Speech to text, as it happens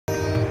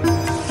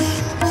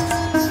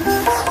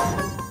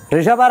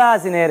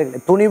ரிஷபராசி நேயர்களே,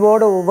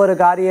 துணிவோடு ஒவ்வொரு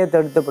காரியத்தை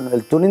எடுத்து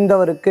பண்ணுங்கள்.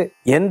 துணிந்தவருக்கு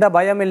எந்த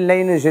பயம்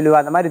இல்லைன்னு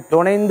சொல்லுவாள். அந்த மாதிரி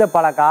துணைந்து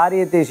பல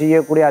காரியத்தை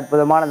செய்யக்கூடிய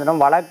அற்புதமான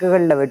தினம்.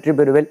 வழக்குகளில் வெற்றி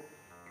பெறுவேன்.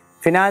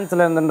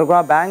 ஃபினான்ஸில்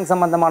இருந்துருக்கோம், பேங்க்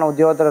சம்பந்தமான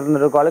உத்தியோகத்தில்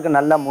இருந்திருக்கோளுக்கு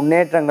நல்ல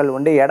முன்னேற்றங்கள்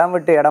உண்டு. இடம்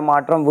விட்டு இடம்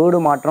மாற்றம், வீடு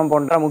மாற்றம்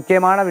போன்ற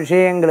முக்கியமான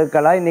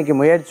விஷயங்களுக்கெல்லாம் இன்றைக்கி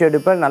முயற்சி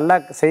எடுப்பேன். நல்ல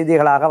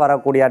செய்திகளாக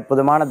வரக்கூடிய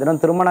அற்புதமான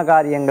தினம். திருமண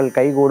காரியங்கள்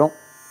கைகூடும்.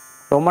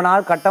 ரொம்ப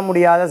நாள் கட்ட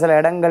முடியாத சில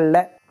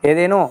இடங்களில்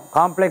ஏதேனும்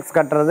காம்ப்ளெக்ஸ்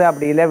கட்டுறது,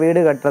 அப்படி இல்லை வீடு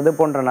கட்டுறது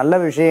போன்ற நல்ல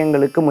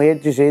விஷயங்களுக்கு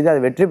முயற்சி செய்து அது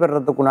வெற்றி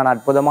பெறத்துக்குண்டான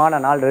அற்புதமான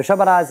நாள்.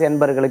 ரிஷபராசி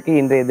என்பர்களுக்கு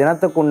இன்றைய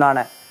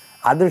தினத்துக்குண்டான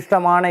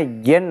அதிர்ஷ்டமான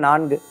எண்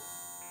 4,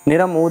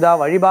 நிறம் ஊதா.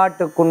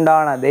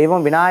 வழிபாட்டுக்குண்டான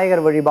தெய்வம்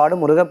விநாயகர் வழிபாடு,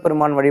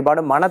 முருகப்பெருமான்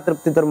வழிபாடு, மன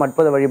திருப்தி தரும்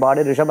அற்புத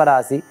வழிபாடு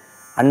ரிஷபராசி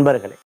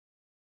அன்பர்களே.